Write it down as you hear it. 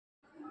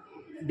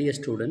Dear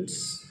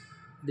students,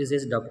 this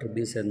is Dr.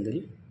 B.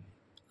 Senthil,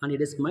 and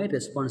it is my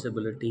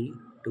responsibility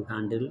to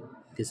handle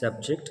the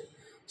subject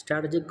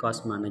Strategic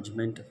Cost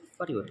Management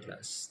for your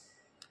class.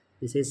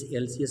 This is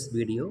LCS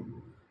video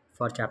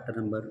for chapter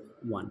number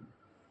 1.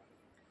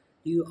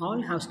 You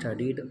all have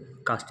studied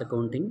cost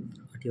accounting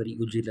at your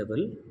UG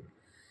level.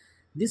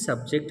 This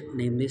subject,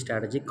 namely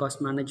Strategic Cost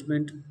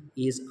Management,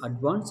 is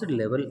advanced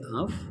level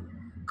of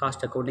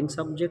cost accounting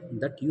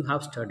subject that you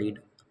have studied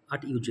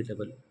at UG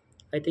level.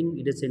 I think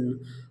it is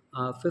in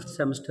fifth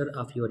semester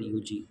of your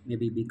UG,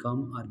 maybe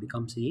BCom or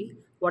BCom CA,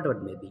 whatever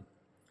it may be.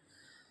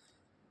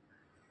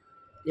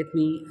 Let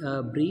me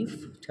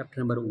brief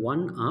chapter number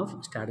 1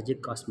 of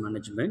Strategic Cost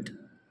Management.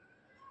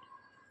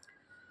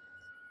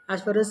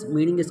 As far as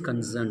meaning is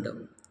concerned,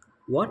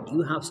 what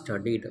you have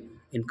studied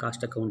in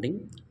cost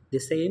accounting, the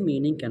same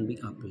meaning can be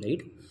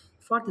applied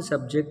for the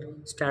subject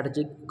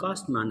strategic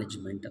cost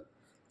management.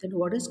 Then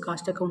what is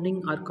cost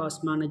accounting or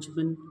cost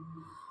management?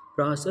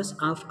 Process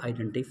of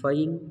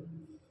identifying,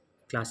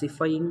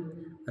 classifying,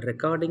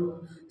 recording,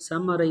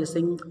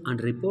 summarizing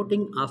and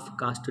reporting of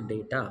cost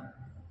data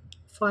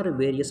for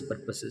various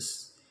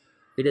purposes.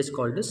 It is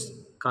called as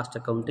cost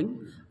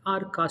accounting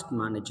or cost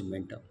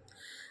management.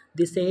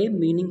 The same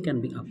meaning can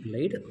be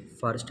applied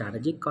for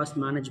strategic cost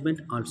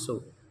management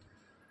also.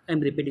 I am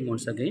repeating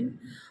once again.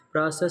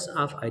 Process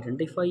of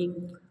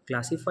identifying,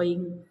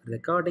 classifying,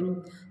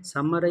 recording,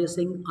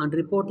 summarizing and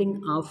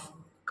reporting of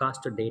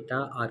cost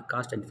data or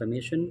cost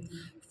information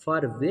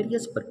for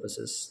various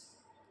purposes.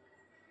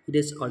 It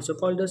is also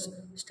called as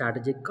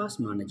strategic cost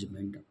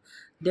management.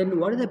 Then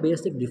what is the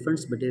basic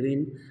difference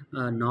between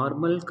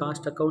normal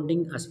cost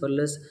accounting as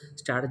well as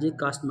strategic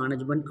cost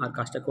management or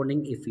cost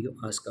accounting if you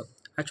ask?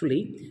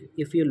 Actually,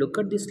 if you look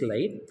at this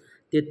slide,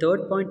 the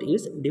third point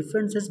is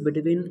differences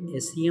between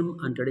SEM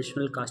and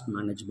traditional cost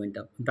management.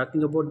 I'm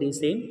talking about the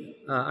same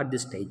at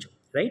this stage,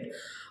 right?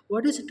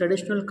 What is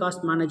traditional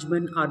cost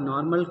management or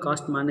normal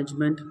cost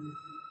management?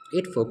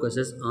 It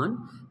focuses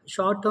on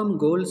short term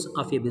goals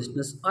of a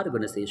business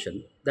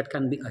organization that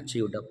can be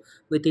achieved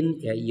within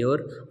a year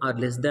or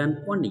less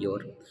than 1 year.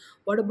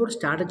 What about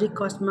strategic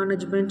cost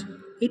management?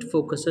 It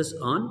focuses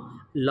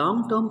on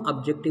long term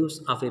objectives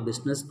of a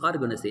business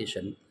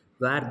organization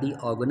where the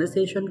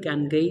organization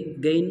can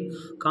gain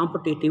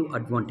competitive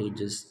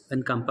advantages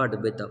when compared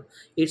with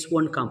its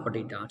own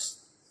competitors.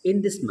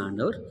 In this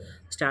manner,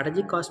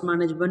 strategic cost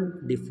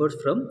management differs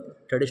from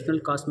traditional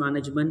cost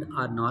management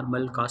or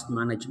normal cost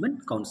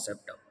management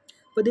concept.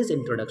 For this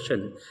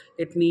introduction,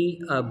 let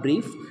me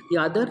brief the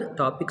other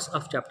topics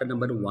of chapter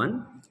number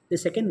 1. The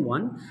second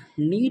one,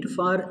 need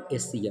for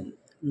SCM,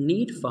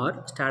 need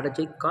for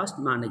strategic cost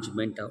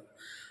management.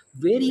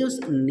 Various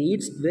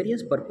needs,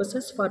 various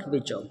purposes for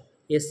which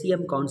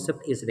SCM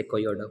concept is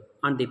required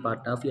on the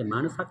part of a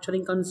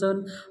manufacturing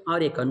concern or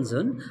a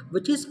concern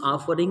which is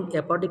offering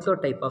a particular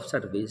type of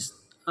service.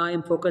 I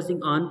am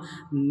focusing on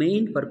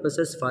main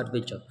purposes for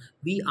which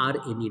we are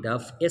in need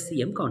of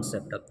SCM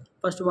concept.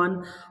 First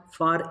one,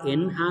 for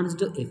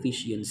enhanced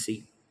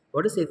efficiency.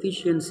 What is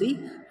efficiency?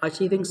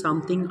 Achieving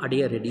something at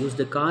a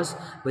reduced cost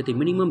with a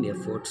minimum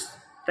efforts.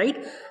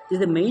 Right? This is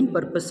the main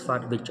purpose for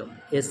which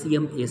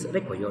SCM is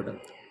required.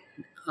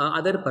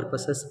 Other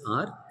purposes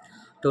are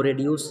to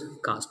reduce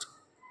cost,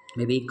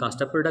 maybe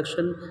cost of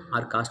production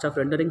or cost of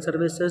rendering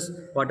services,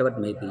 whatever it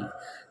may be.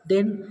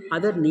 Then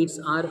other needs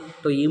are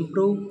to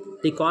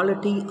improve the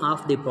quality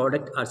of the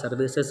product or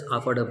services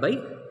offered by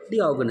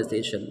the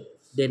organization.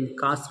 Then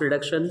cost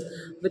reduction,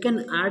 we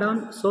can add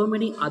on so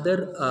many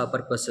other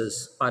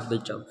purposes for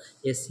which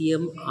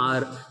SCM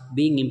are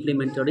being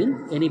implemented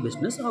in any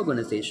business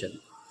organization.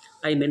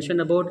 I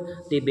mentioned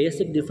about the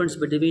basic difference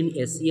between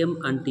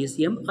SCM and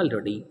TCM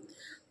already.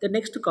 The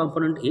next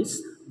component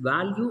is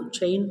value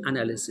chain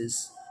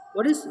analysis.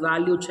 What is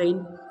value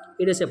chain?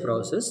 It is a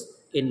process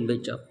in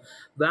which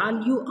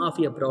value of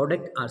a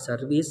product or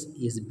service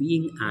is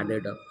being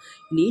added up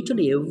in each and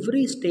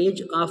every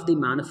stage of the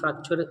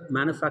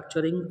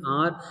manufacturing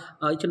or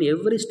each and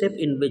every step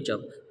in which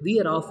we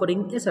are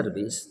offering a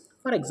service.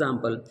 For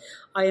example,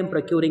 I am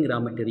procuring raw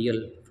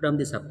material from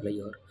the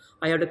supplier.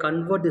 I have to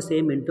convert the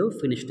same into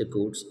finished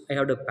goods. I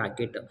have to pack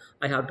it.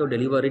 I have to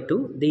deliver it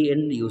to the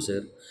end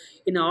user.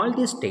 In all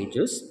these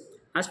stages,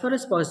 as far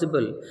as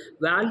possible,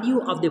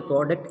 value of the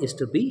product is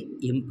to be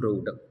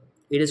improved.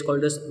 It is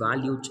called as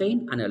value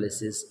chain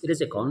analysis. It is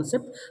a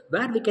concept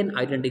where we can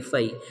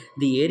identify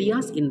the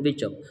areas in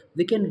which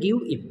we can give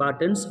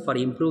importance for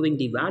improving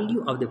the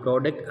value of the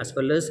product as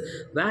well as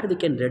where we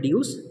can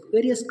reduce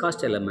various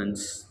cost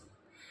elements.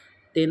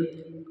 Then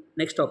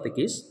next topic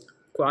is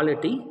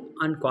quality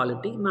and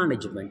quality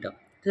management.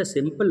 It's a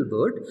simple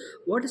word.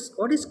 What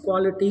is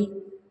quality?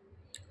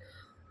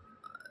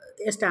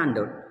 A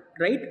standard,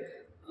 right?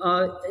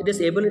 It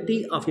is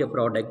ability of your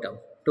product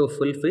to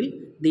fulfill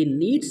the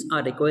needs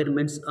or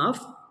requirements of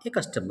a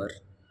customer.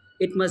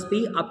 It must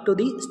be up to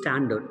the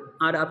standard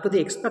or up to the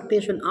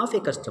expectation of a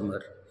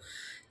customer.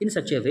 In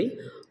such a way,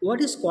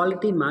 what is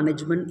quality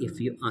management if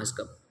you ask?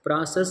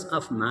 Process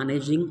of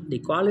managing the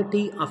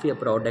quality of your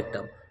product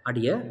at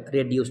a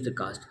reduced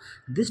cost.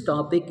 This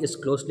topic is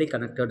closely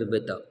connected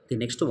with the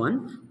next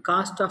one,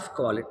 cost of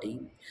quality.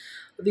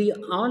 We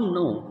all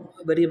know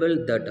very well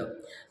that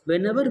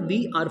whenever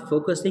we are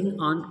focusing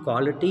on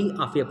quality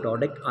of a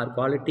product or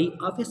quality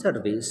of a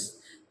service,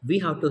 we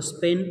have to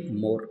spend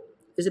more.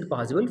 Is it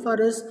possible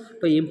for us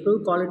to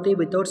improve quality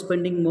without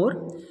spending more?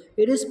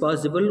 It is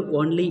possible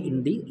only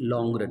in the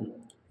long run.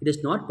 It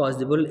is not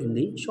possible in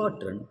the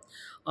short run.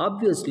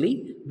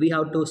 Obviously, we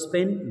have to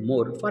spend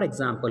more. For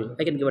example,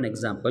 I can give an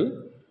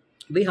example.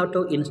 We have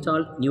to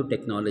install new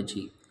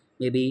technology,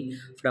 maybe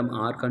from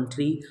our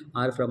country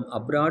or from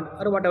abroad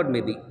or whatever it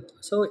may be.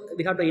 So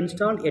we have to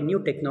install a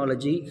new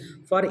technology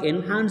for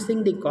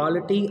enhancing the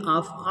quality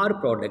of our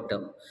product,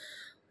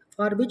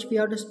 for which we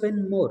have to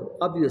spend more,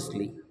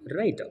 obviously,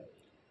 right.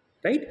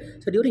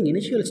 So during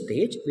initial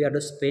stage we have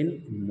to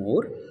spend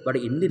more, but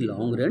in the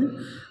long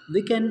run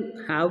we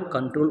can have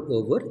control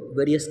over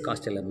various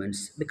cost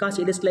elements because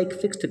it is like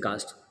fixed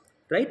cost,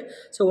 right.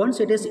 So once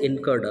it is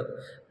incurred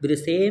with the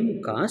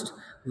same cost,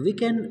 we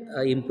can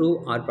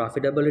improve our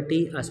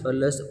profitability as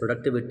well as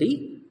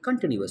productivity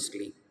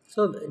continuously.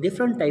 So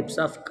different types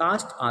of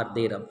cost are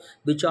there,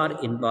 which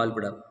are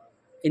involved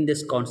in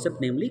this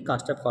concept, namely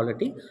cost of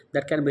quality,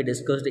 that can be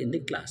discussed in the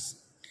class.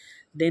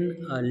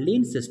 Then a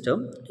lean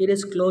system, it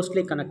is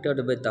closely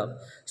connected with a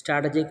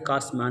strategic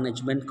cost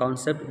management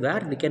concept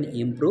where we can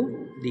improve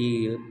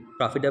the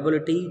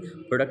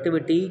profitability,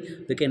 productivity,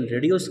 we can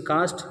reduce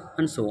cost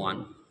and so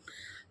on.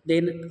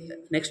 Then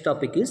next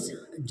topic is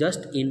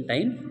just in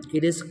time.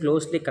 It is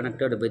closely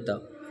connected with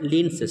a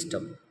lean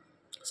system.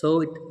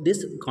 So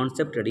this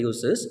concept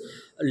reduces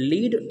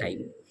lead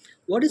time.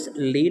 What is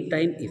lead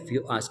time if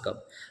you ask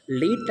up?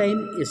 Lead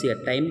time is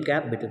a time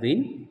gap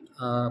between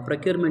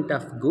procurement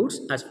of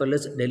goods as well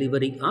as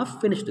delivery of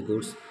finished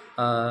goods.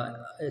 A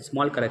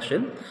small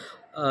correction.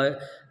 Uh,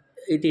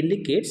 it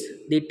indicates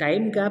the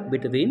time gap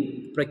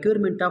between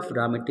procurement of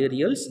raw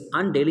materials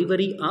and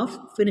delivery of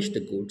finished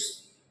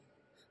goods.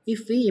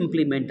 If we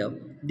implement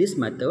this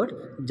method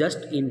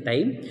just in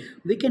time,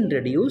 we can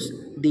reduce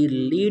the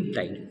lead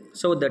time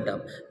so that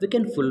we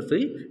can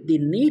fulfill the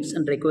needs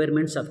and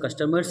requirements of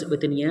customers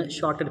within a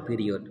shorter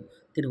period.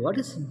 Then what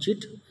is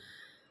JIT?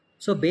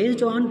 So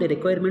based on the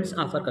requirements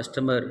of our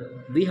customer,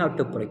 we have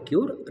to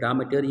procure raw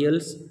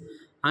materials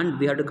and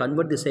we have to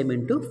convert the same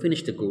into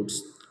finished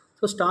goods.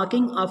 So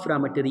stocking of raw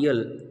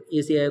material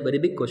is a very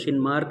big question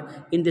mark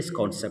in this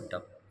concept.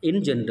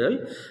 In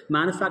general,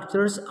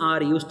 manufacturers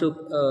are used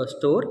to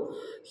store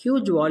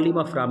huge volume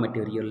of raw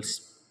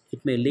materials.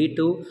 It may lead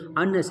to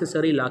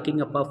unnecessary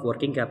locking up of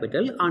working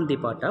capital on the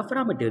part of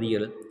raw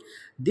material.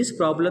 This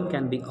problem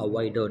can be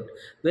avoided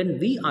when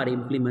we are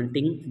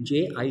implementing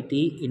JIT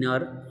in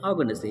our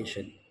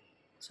organization.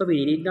 So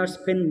we need not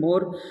spend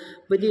more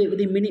with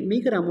the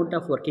meager amount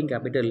of working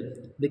capital.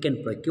 We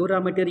can procure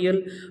raw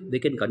material, we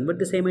can convert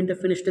the same into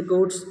finished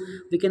goods,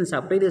 we can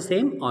supply the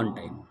same on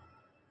time.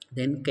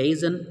 Then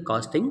Kaizen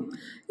costing,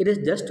 it is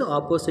just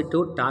opposite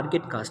to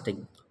target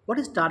costing. What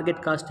is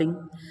target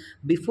costing?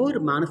 Before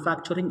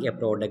manufacturing a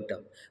product,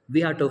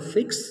 we have to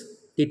fix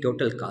the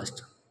total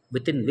cost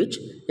within which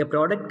a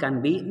product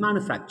can be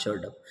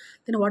manufactured.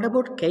 Then what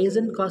about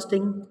Kaizen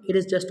costing? It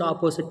is just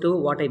opposite to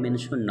what I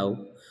mentioned now.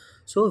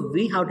 So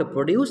we have to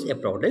produce a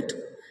product,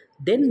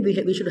 then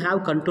we should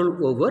have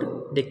control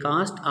over the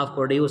cost of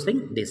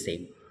producing the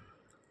same.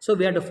 So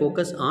we have to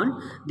focus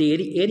on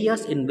the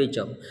areas in which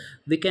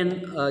we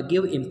can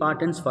give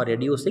importance for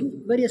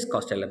reducing various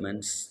cost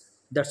elements.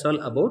 That's all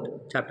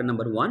about chapter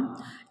number 1.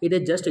 It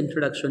is just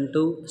introduction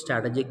to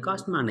strategic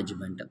cost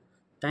management.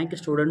 Thank you,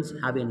 students.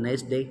 Have a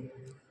nice day.